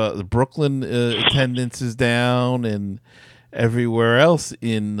of the Brooklyn. Attendance is down, and everywhere else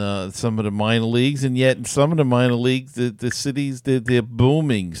in some of the minor leagues, and yet in some of the minor leagues, the cities they're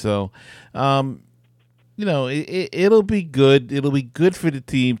booming. So, it'll be good. It'll be good for the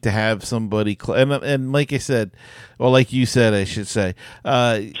team to have somebody, and like I said, or like you said, I should say.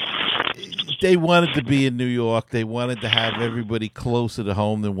 They wanted to be in New York. They wanted to have everybody closer to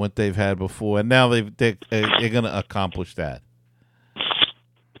home than what they've had before, and now they're going to accomplish that.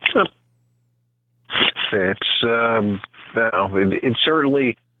 It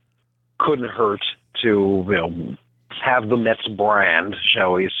certainly couldn't hurt to have the Mets brand,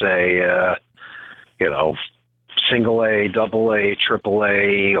 shall we say, single A, double A, triple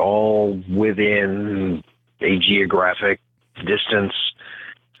A, all within a geographic distance.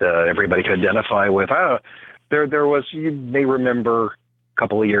 Everybody could identify with. There was, you may remember a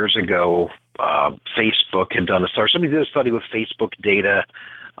couple of years ago, Facebook had done a study. Somebody did a study with Facebook data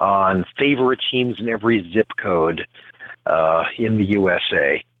on favorite teams in every zip code in the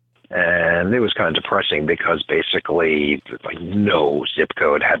USA. And it was kind of depressing because basically no zip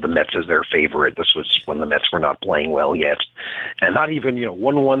code had the Mets as their favorite. This was when the Mets were not playing well yet. And not even,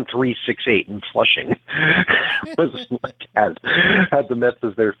 11368 in Flushing had the Mets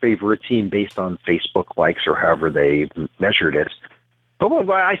as their favorite team based on Facebook likes or however they measured it. But what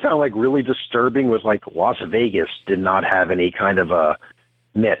I found really disturbing was Las Vegas did not have any kind of a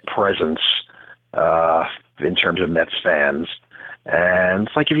Met presence in terms of Mets fans. And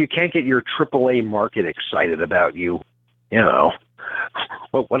it's if you can't get your AAA market excited about you,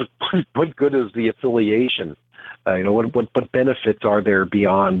 what good is the affiliation? What benefits are there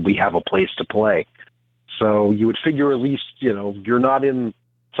beyond we have a place to play? So you would figure at least, you're not in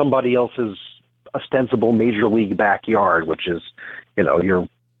somebody else's ostensible major league backyard, which is, you're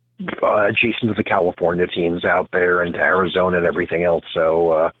adjacent to the California teams out there and to Arizona and everything else.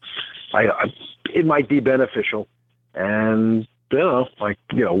 So it might be beneficial. And I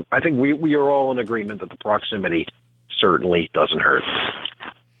think we are all in agreement that the proximity certainly doesn't hurt.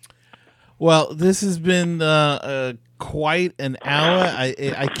 Well, this has been quite an hour.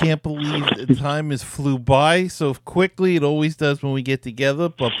 I can't believe the time has flew by so quickly. It always does when we get together.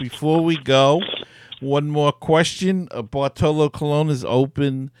 But before we go, one more question. Bartolo Colon is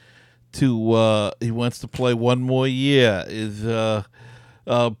open to, he wants to play one more year. Is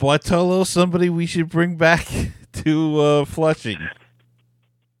Bartolo somebody we should bring back to Flushing?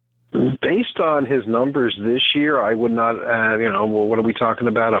 Based on his numbers this year, I would not, what are we talking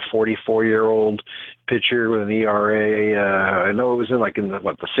about? A 44-year-old pitcher with an ERA. I know it was in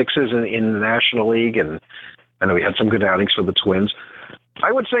the sixes in the National League, and I know he had some good outings for the Twins.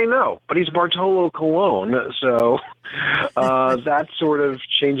 I would say no, but he's Bartolo Colon, so that sort of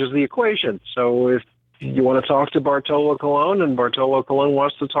changes the equation. So if you want to talk to Bartolo Colon and Bartolo Colon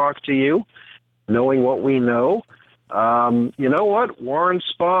wants to talk to you, knowing what we know, you know what? Warren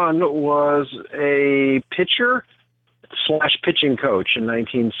Spahn was a pitcher / pitching coach in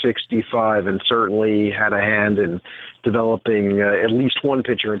 1965 and certainly had a hand in developing at least one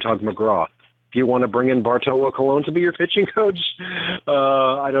pitcher in Tug McGraw. If you want to bring in Bartolo Colon to be your pitching coach,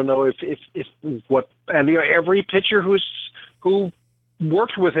 I don't know if what, and every pitcher who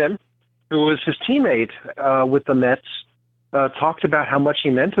worked with him, who was his teammate with the Mets, talked about how much he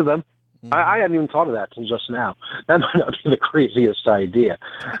meant to them. Mm-hmm. I hadn't even thought of that until just now. That might not be the craziest idea.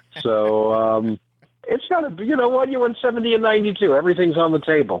 So it's got to be, you know what, you won 70 and 92. Everything's on the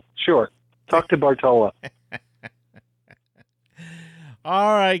table. Sure. Talk to Bartolo.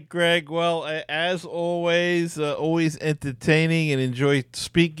 All right, Greg. Well, as always, always entertaining and enjoy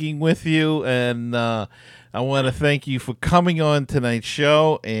speaking with you. And I want to thank you for coming on tonight's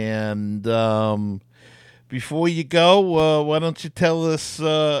show. And before you go, why don't you tell us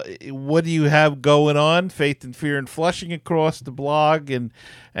what do you have going on? Faith and Fear and Flushing across the blog and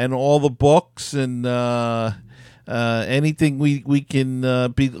all the books and anything we can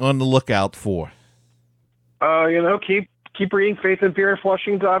be on the lookout for. Keep reading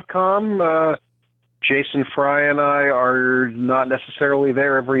faithandfearandflushing.com. Jason Fry and I are not necessarily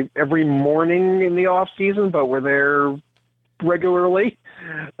there every morning in the off season, but we're there regularly.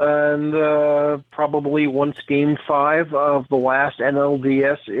 And probably once Game 5 of the last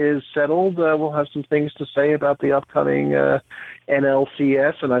NLDS is settled, we'll have some things to say about the upcoming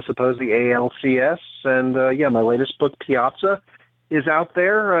NLCS and I suppose the ALCS. And my latest book, Piazza, is out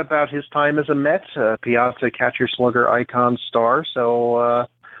there about his time as a Met, Piazza catcher, slugger, icon, star. So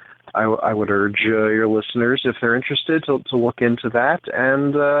I would urge your listeners, if they're interested, to look into that,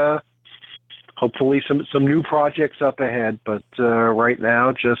 and hopefully some new projects up ahead. But right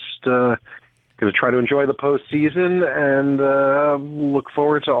now, just going to try to enjoy the postseason and look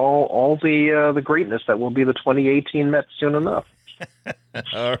forward to all the greatness that will be the 2018 Mets soon enough.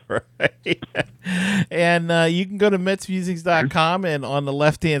 All right. And you can go to MetsMusings.com, and on the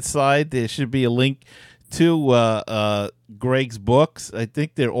left-hand side, there should be a link to Greg's books. I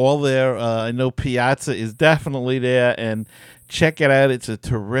think they're all there. I know Piazza is definitely there, and check it out. It's a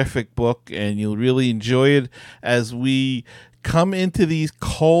terrific book, and you'll really enjoy it as we come into these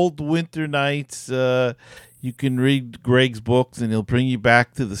cold winter nights. You can read Greg's books, and he'll bring you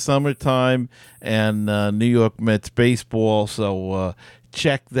back to the summertime and New York Mets baseball. So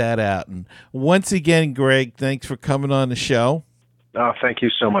check that out. And once again, Greg, thanks for coming on the show. Oh, thank you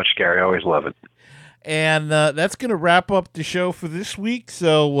so much, Gary. I always love it. And that's going to wrap up the show for this week.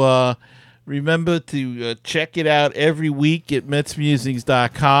 So remember to check it out every week at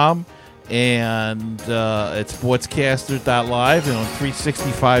MetsMusings.com and at Sportscaster.live and on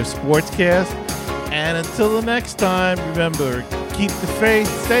 365 Sportscast. And until the next time, remember, keep the faith,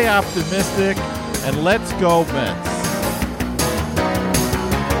 stay optimistic, and let's go Mets.